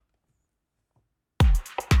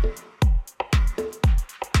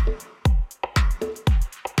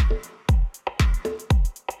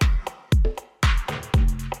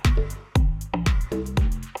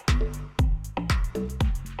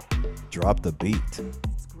drop the beat.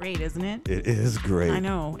 It's great, isn't it? It is great. I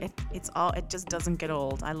know. It just doesn't get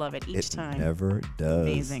old. I love it each time. It never does.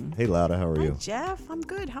 Amazing. Hey, Lauda, how are you? Hi, Jeff. I'm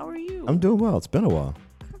good. How are you? I'm doing well. It's been a while.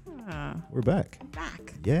 Ah, We're back. I'm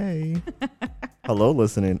back. Yay. Hello,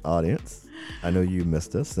 listening audience. I know you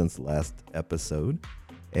missed us since last episode,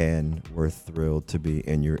 and we're thrilled to be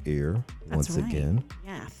in your ear once again.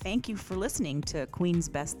 Yeah, thank you for listening to Queen's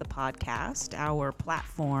Best, the podcast, our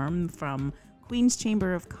platform from Queen's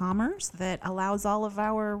Chamber of Commerce that allows all of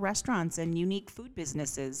our restaurants and unique food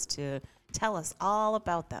businesses to tell us all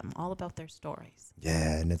about them, all about their stories.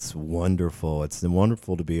 Yeah, and it's wonderful. It's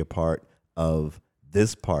wonderful to be a part of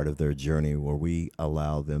this part of their journey where we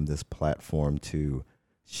allow them this platform to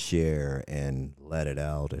share and let it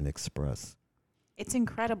out and express. It's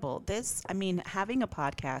incredible. Having a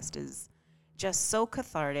podcast is just so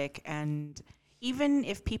cathartic, and even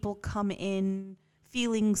if people come in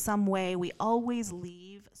feeling some way, we always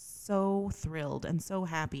leave so thrilled and so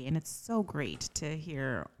happy, and it's so great to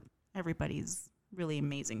hear everybody's really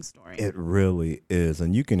amazing story. It really is,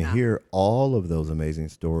 and you can hear all of those amazing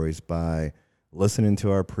stories by listening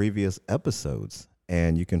to our previous episodes,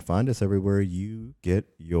 and you can find us everywhere you get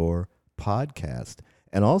your podcast.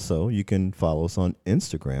 And also, you can follow us on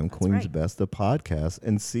Instagram, That's Queen's right. Best, the podcast,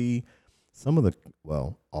 and see some of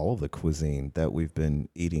all of the cuisine that we've been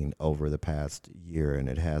eating over the past year. And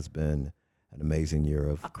it has been an amazing year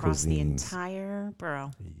of Across the cuisines. entire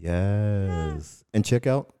borough. Yes. And check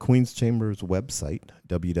out Queen's Chamber's website,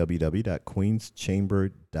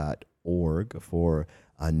 www.queenschamber.org, for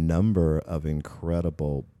a number of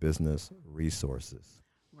incredible business resources.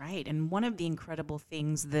 Right, and one of the incredible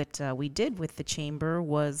things that we did with the chamber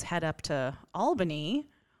was head up to Albany,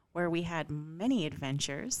 where we had many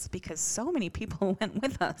adventures because so many people went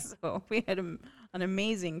with us. So we had an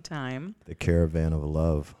amazing time. The caravan of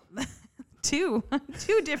love. Two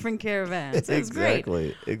different caravans. It was great.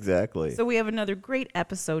 Exactly. So we have another great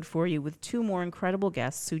episode for you with two more incredible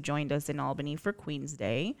guests who joined us in Albany for Queen's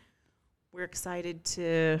Day. We're excited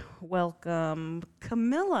to welcome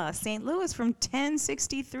Camilla St. Louis from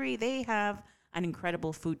 1063. They have an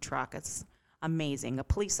incredible food truck. It's amazing. A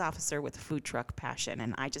police officer with a food truck passion.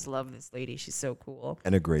 And I just love this lady. She's so cool.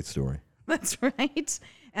 And a great story. That's right.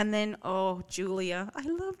 And then, Julia. I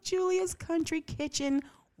love Julia's Country Kitchen.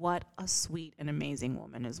 What a sweet and amazing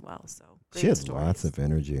woman as well. So great She has stories. lots of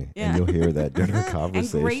energy. Yeah. And you'll hear that during her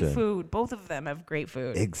conversation. And great food. Both of them have great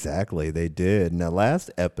food. Exactly, they did. Now, last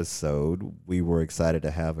episode, we were excited to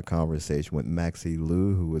have a conversation with Maxie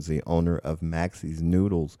Lou, who is the owner of Maxie's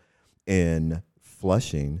Noodles in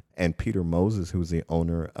Flushing, and Peter Moses, who is the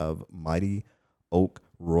owner of Mighty Oak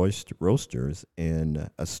Roasters in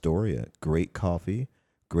Astoria. Great coffee,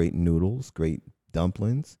 great noodles, great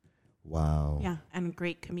dumplings. Wow. Yeah, and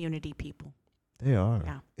great community people. They are.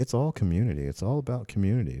 Yeah. It's all community. It's all about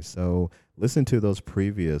community. So listen to those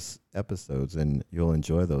previous episodes and you'll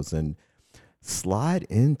enjoy those. And slide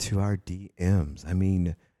into our DMs. I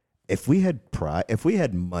mean, if we had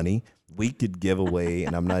money, we could give away,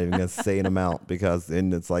 and I'm not even going to say an amount because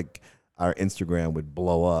then it's like our Instagram would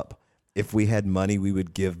blow up. If we had money, we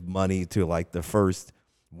would give money to like the first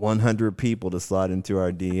 100 people to slide into our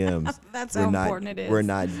DMs. That's how important it is. We're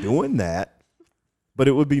not doing that, but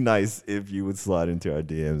it would be nice if you would slide into our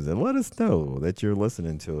DMs and let us know that you're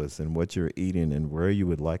listening to us and what you're eating and where you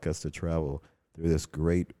would like us to travel through this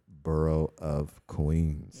great borough of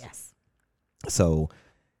Queens. Yes. So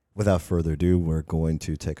without further ado, we're going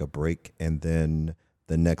to take a break, and then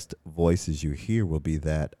the next voices you hear will be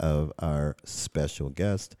that of our special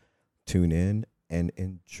guest. Tune in and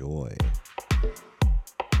enjoy.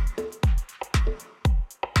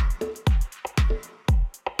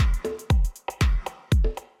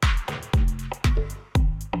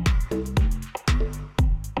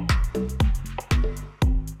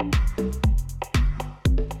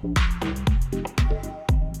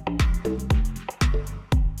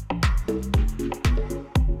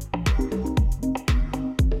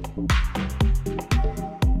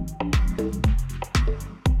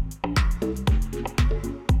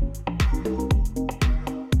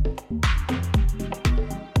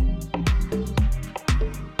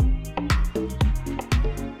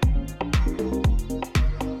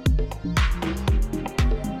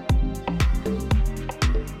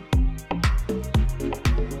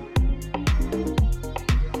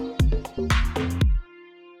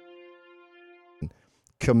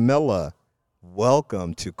 Camilla,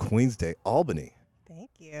 welcome to Queen's Day, Albany.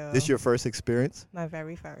 Thank you. This your first experience? My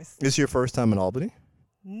very first. This your first time in Albany?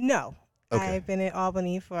 No. Okay. I've been in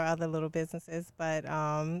Albany for other little businesses, but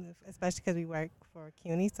especially because we work for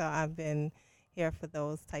CUNY, so I've been here for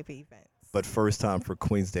those type of events. but first time for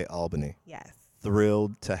Queens Day, Albany. Yes.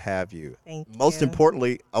 Thrilled to have you. Thank you. Most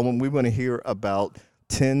importantly, we want to hear about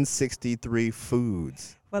 1063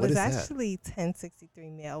 Foods. Well, What it's is that? actually 1063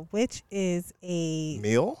 Meal, which is a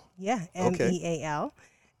Meal? Okay. MEAL.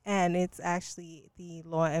 And it's actually the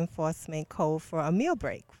law enforcement code for a meal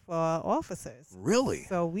break for officers. Really?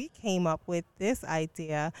 So we came up with this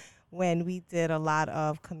idea when we did a lot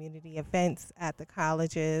of community events at the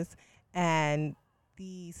colleges, and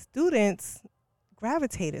the students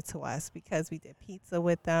gravitated to us because we did pizza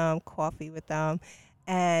with them, coffee with them,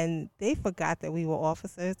 and they forgot that we were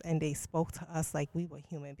officers, and they spoke to us like we were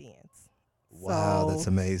human beings. Wow, So, that's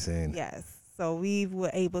amazing. yes. So we were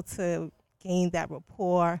able to gain that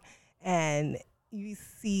rapport, and you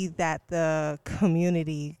see that the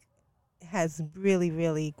community has really,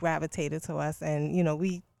 really gravitated to us, and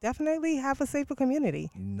we definitely have a safer community.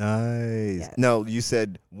 Nice. Yes. Now, you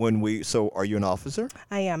said so are you an officer?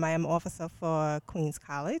 I am officer for Queens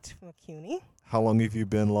College for CUNY. How long have you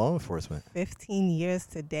been law enforcement? 15 years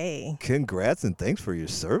today. Congrats and thanks for your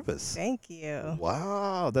service. Thank you.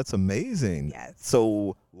 Wow, that's amazing. Yes.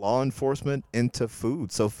 So law enforcement into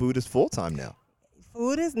food. So food is full-time now.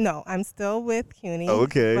 I'm still with CUNY.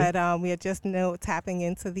 Okay. But we are just tapping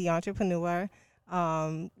into the entrepreneur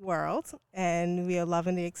world, and we are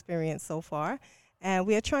loving the experience so far. And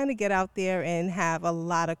we are trying to get out there and have a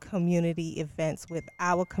lot of community events with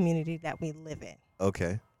our community that we live in.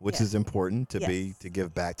 Okay. Which Yes. is important to Yes. to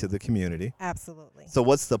give back to the community. Absolutely. So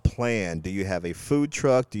what's the plan? Do you have a food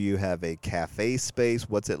truck? Do you have a cafe space?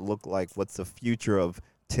 What's it look like? What's the future of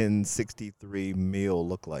 1063 Meal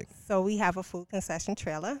look like? So we have a food concession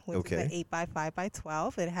trailer, which Okay. is an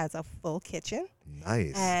 8x5x12. It has a full kitchen.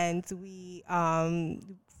 Nice. And we,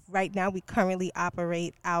 right now, we currently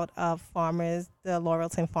operate out of the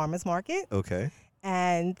Laurelton Farmers Market. Okay.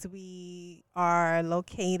 And we are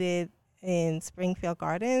located in Springfield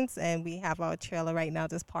Gardens, and we have our trailer right now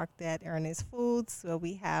just parked at Ernest Foods. So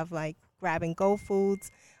we have like grab and go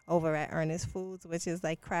foods over at Ernest Foods, which is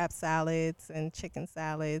like crab salads and chicken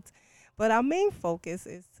salads. But our main focus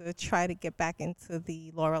is to try to get back into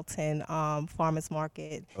the Laurelton Farmers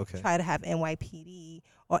Market, Okay. try to have NYPD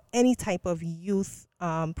or any type of youth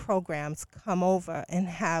programs come over and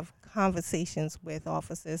have conversations with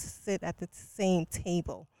officers, sit at the same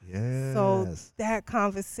table. Yes. So that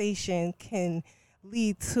conversation can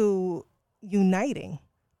lead to uniting.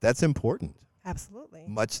 That's important. Absolutely.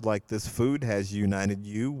 Much like this food has united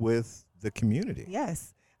you with the community.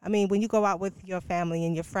 Yes. I mean, when you go out with your family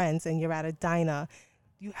and your friends and you're at a diner,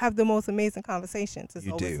 you have the most amazing conversations. It's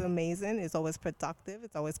You always do. amazing. It's always productive.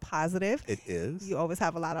 It's always positive. It is. You always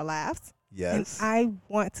have a lot of laughs. Yes. And I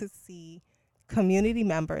want to see community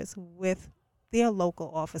members with their local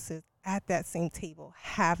officers at that same table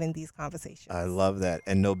having these conversations. I love that.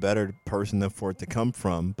 And no better person for it to come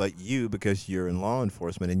from but you, because you're in law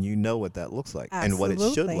enforcement and you know what that looks like and what it should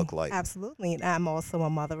Absolutely. look like. Absolutely. And I'm also a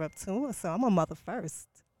mother of two, so I'm a mother first.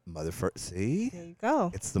 Mother first. See? There you go.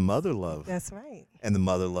 It's the mother love. That's right. And the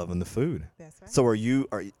mother loving the food. That's right. So are you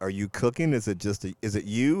cooking? Is it just is it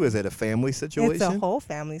you? Is it a family situation? It's a whole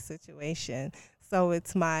family situation. So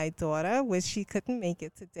it's my daughter, which she couldn't make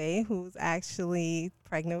it today, who's actually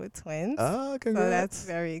pregnant with twins. Oh, So congrats. that's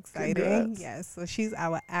very exciting. Congrats. Yes. So she's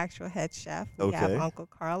our actual head chef. We Okay. have Uncle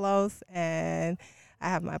Carlos, and I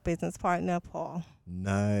have my business partner, Paul.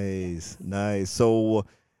 Nice. Nice. So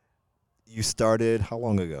you started how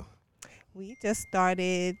long ago? We just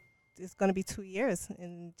started, it's going to be 2 years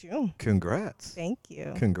in June. Congrats. Thank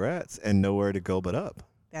you. Congrats. And nowhere to go but up.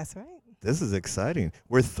 That's right. This is exciting.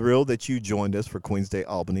 We're thrilled that you joined us for Queens Day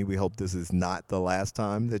Albany. We hope this is not the last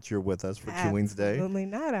time that you're with us for Queens Day. Absolutely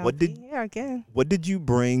not. I'll What be did- here again. What did you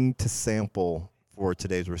bring to sample for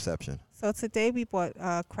today's reception? So today we bought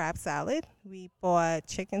crab salad. We bought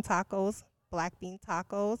chicken tacos, black bean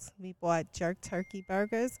tacos. We bought jerk turkey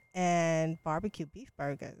burgers and barbecue beef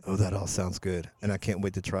burgers. Oh, that all sounds good. And I can't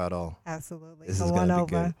wait to try it all. Absolutely. This Come is on going to be over.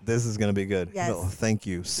 good. This is going to be good. Yes. No, thank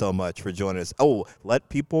you so much for joining us. Oh, let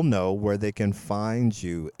people know where they can find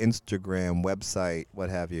you, Instagram, website, what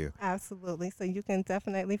have you. Absolutely. So you can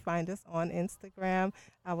definitely find us on Instagram.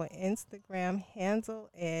 Our Instagram handle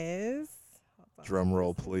is... Drum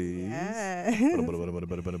roll, please. Yeah. It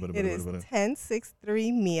is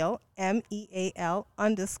 1063 Meal, MEAL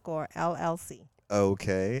 _LLC.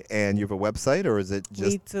 Okay. And you have a website, or is it just...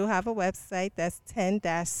 We do have a website that's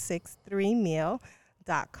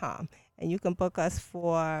 10-63meal.com. And you can book us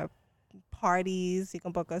for parties. You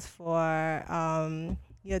can book us for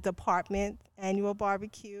your department annual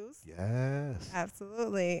barbecues. Yes.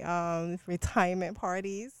 Absolutely. Retirement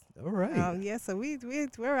parties. All right. Yeah, so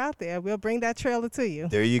we're out there. We'll bring that trailer to you.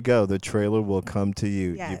 There you go. The trailer will come to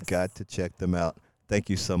you. Yes. You've got to check them out. Thank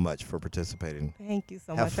you so much for participating. Thank you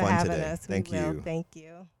so Have much for fun having today. us. Thank We will. you. Thank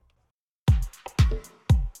you.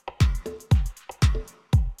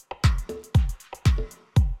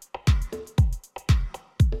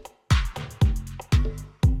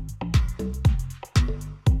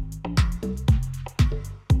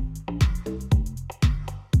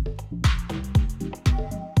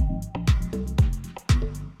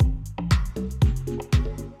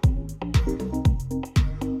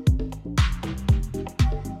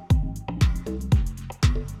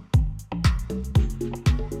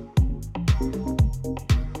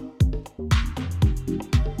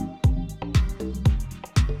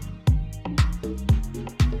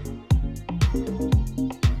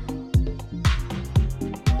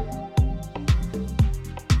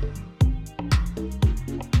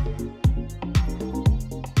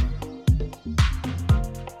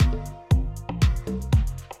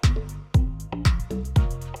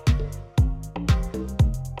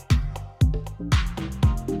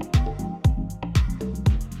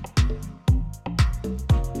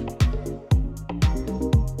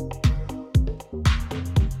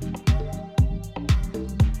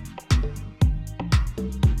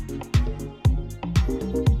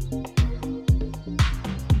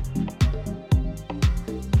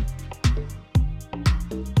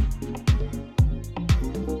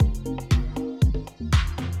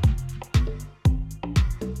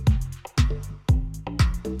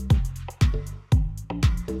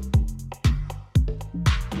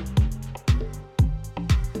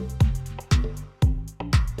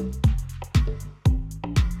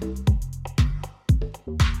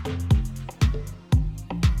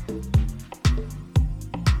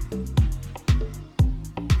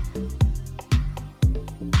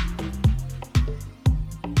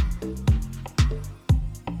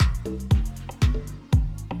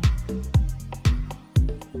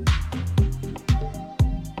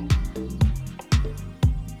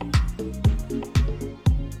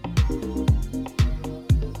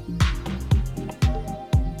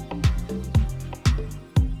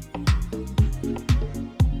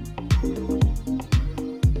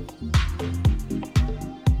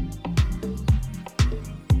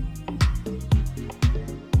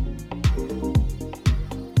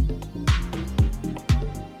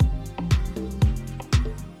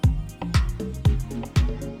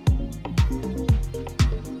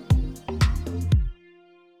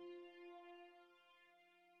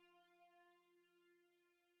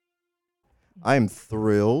 I'm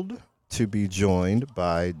thrilled to be joined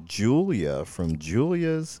by Julia from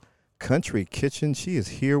Julia's Country Kitchen. She is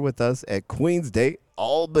here with us at Queens Day,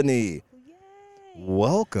 Albany. Yay.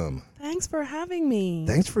 Welcome. Thanks for having me.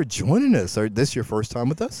 Thanks for joining us. Are this your first time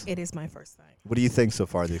with us? It is my first time. What do you think so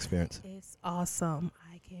far, the experience? It's awesome.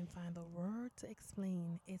 I can't find the word to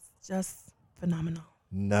explain. It's just phenomenal.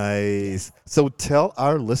 Nice. So tell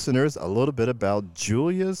our listeners a little bit about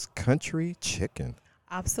Julia's Country Chicken.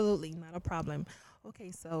 Absolutely, not a problem.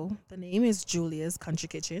 Okay, so the name is Julia's Country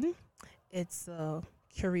Kitchen. It's a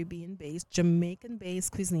Caribbean-based,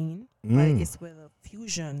 Jamaican-based cuisine, but it's with a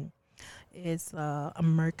fusion. It's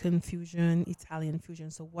American fusion, Italian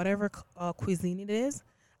fusion. So whatever cuisine it is,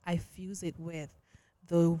 I fuse it with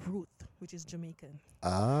the root, which is Jamaican.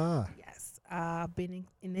 Ah, Yes, been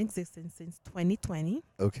in existence since 2020,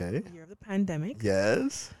 okay. the year of the pandemic.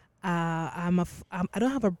 Yes. I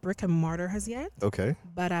don't have a brick and mortar as yet, Okay.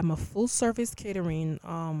 but I'm a full service catering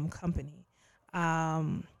company.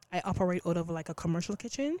 I operate out of like a commercial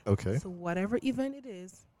kitchen. Okay. So whatever event it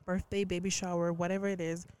is, birthday, baby shower, whatever it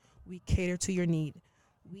is, we cater to your need.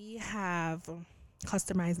 We have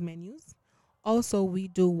customized menus. Also, we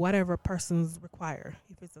do whatever persons require.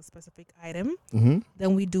 If it's a specific item,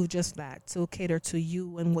 then we do just that to cater to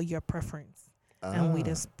you and what your preference. And we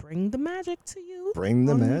just bring the magic to you. Bring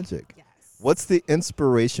the magic. Yes. What's the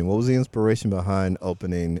inspiration? What was the inspiration behind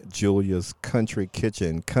opening Julia's Country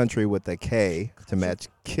Kitchen? Country with a K to match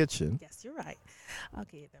kitchen. Yes, you're right.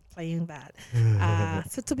 Okay, they're playing that.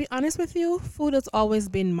 So to be honest with you, food has always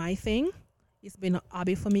been my thing. It's been a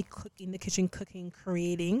hobby for me, in the kitchen, cooking,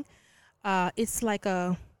 creating. It's like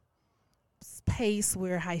a space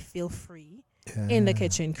where I feel free in the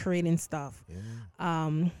kitchen, creating stuff.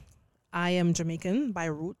 Yeah. I am Jamaican by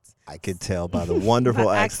roots. I could tell by the wonderful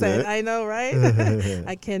accent. I know, right?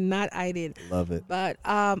 I cannot hide it. Love it. But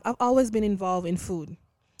I've always been involved in food.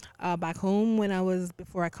 Back home when I was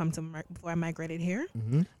before I migrated here,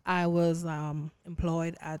 Mm-hmm. I was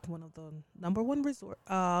employed at one of the number one resort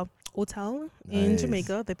hotel in Nice.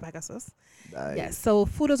 Jamaica, the Pegasus. Nice. Yes, so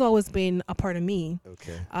food has always been a part of me.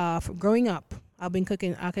 Okay. From growing up, I've been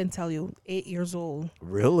cooking. I can tell you, 8 years old.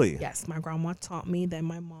 Really? Yes, my grandma taught me, then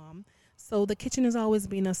my mom. So the kitchen has always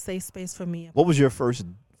been a safe space for me. What was your first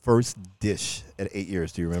dish at 8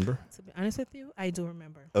 years? Do you remember? To be honest with you, I do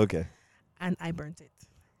remember, Okay. and I burnt it.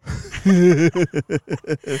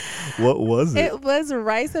 What was it? It was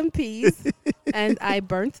rice and peas, and I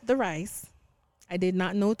burnt the rice. I did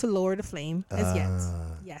not know to lower the flame as yet.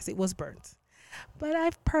 Ah. Yes, it was burnt, but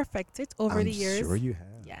I've perfected over I'm the years. sure you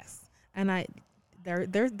have. Yes, and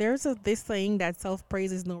there's this saying that self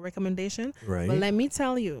praise is no recommendation. Right. But let me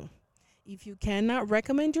tell you, if you cannot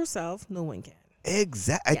recommend yourself, no one can.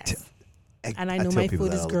 Exactly. Yes. And I know my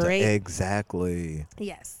food is great. Exactly.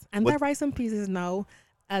 Yes, and What- that rice and peas is now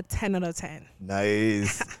a 10 out of 10.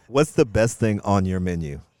 Nice. What's the best thing on your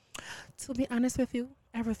menu? To be honest with you,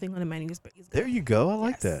 everything on the menu is good. There you go. I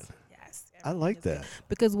like that. Yes, I everything like is good. that.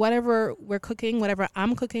 Because whatever we're cooking, whatever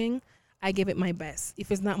I'm cooking, I give it my best. If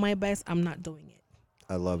it's not my best, I'm not doing it.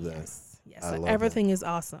 I love that. Yes, I so love everything is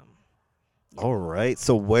awesome. All right.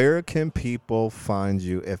 So where can people find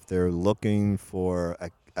you if they're looking for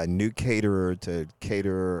a new caterer to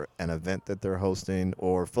cater an event that they're hosting,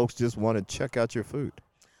 or folks just want to check out your food?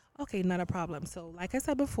 Okay, not a problem. So, like I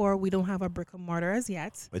said before, we don't have a brick and mortar as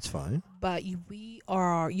yet, It's fine. but you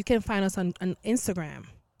can find us on Instagram.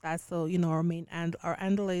 That's our main, and our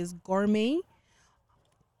handle is gourmet_country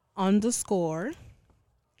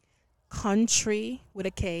with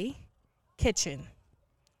a K kitchen.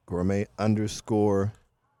 Gourmet_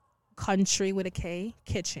 Country with a K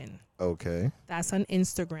kitchen. Okay. That's on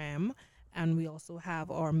Instagram. And we also have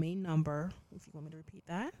our main number, if you want me to repeat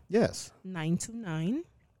that, Yes.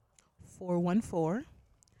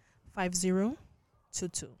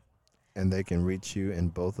 929-414-5022. And they can reach you in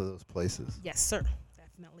both of those places. Yes, sir.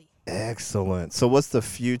 Definitely. Excellent. So what's the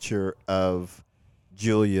future of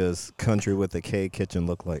Julia's Country with a K kitchen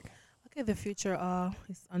look like? Okay, the future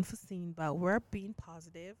is unforeseen, but we're being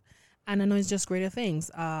positive, and I know it's just greater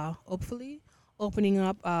things. Hopefully, opening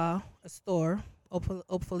up a store.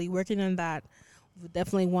 Hopefully, working on that. We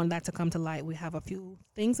definitely want that to come to light. We have a few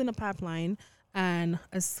things in the pipeline, and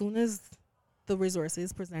as soon as the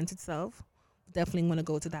resources present itself, definitely want to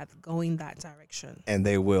go in that direction. And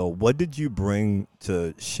they will. What did you bring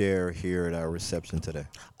to share here at our reception today?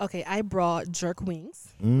 Okay, I brought jerk wings,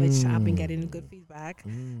 which I've been getting good feedback,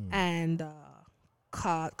 and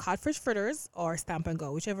codfish fritters or stamp and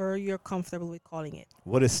go, whichever you're comfortable with calling it.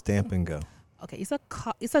 What is stamp and go? Okay,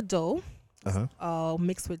 it's a dough Uh-huh.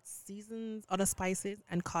 mixed with seasons, other spices,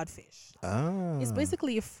 and codfish. Ah. It's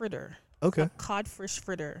basically a fritter. Okay. A codfish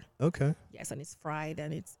fritter. Okay. Yes, and it's fried,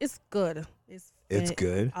 and it's good. It's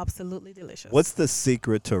good. Absolutely delicious. What's the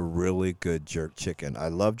secret to really good jerk chicken? I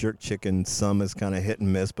love jerk chicken. Some is kind of hit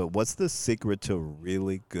and miss, but what's the secret to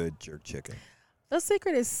really good jerk chicken? The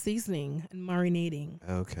secret is seasoning and marinating.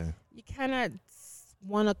 Okay. You cannot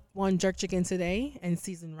want jerk chicken today and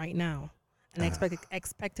season right now, and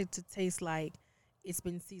expect it to taste like it's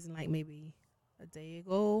been seasoned like maybe a day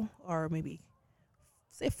ago or maybe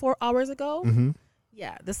say 4 hours ago. Mm-hmm.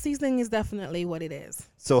 Yeah, the seasoning is definitely what it is.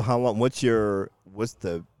 So how long? What's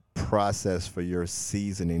the process for your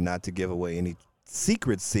seasoning? Not to give away any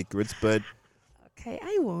secrets, but Okay,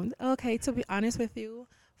 I won't. Okay, to be honest with you,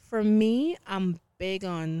 for me, I'm big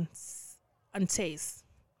on taste.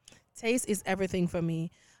 Taste is everything for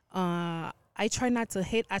me. I try not to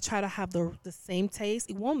hit. I try to have the same taste.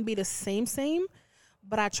 It won't be the same,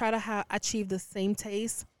 but I try to achieve the same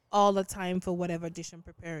taste all the time for whatever dish I'm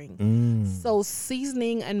preparing. So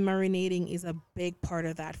seasoning and marinating is a big part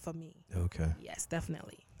of that for me. Okay. Yes,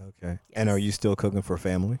 definitely. Okay. Yes. And are you still cooking for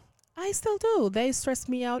family? I still do. They stress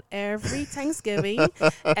me out every Thanksgiving,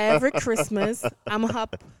 every Christmas. I'm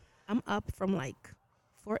up from like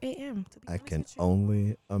 4 a.m. to be I honest can with you.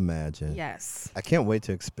 only imagine. Yes. I can't wait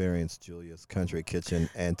to experience Julia's Country Kitchen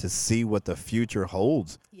and to see what the future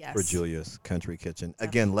holds Yes. for Julia's Country Kitchen.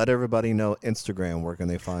 Again, let everybody know Instagram. Where can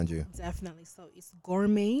they find you? Definitely. So it's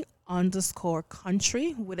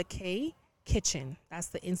gourmet_country with a K kitchen. That's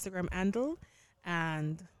the Instagram handle.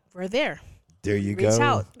 And we're there. There you Reach go.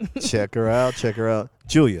 out. Check her out. Check her out.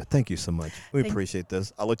 Julia, thank you so much. We Thank- appreciate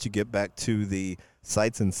this. I'll let you get back to the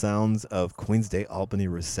sights and sounds of Queens Day Albany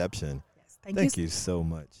reception. Yes. Thank you so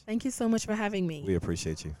much. Thank you so much for having me. We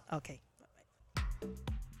appreciate you. Okay.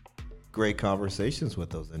 Great conversations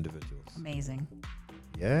with those individuals. Amazing.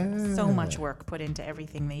 Yeah. So much work put into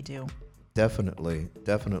everything they do. Definitely.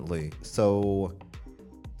 So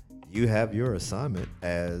you have your assignment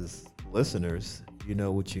as listeners. You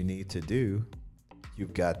know what you need to do.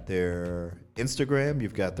 You've got their Instagram,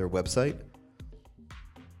 you've got their website,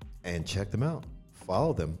 and check them out.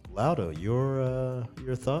 Follow them. Lauda, your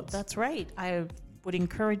thoughts? That's right. I would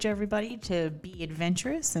encourage everybody to be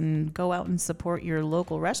adventurous and go out and support your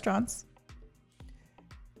local restaurants.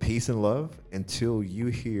 Peace and love. Until you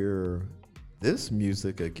hear this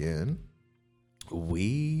music again,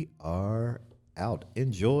 we are out.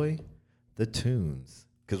 Enjoy the tunes,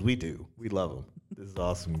 because we do. We love them. This is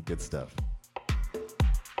awesome. Good stuff.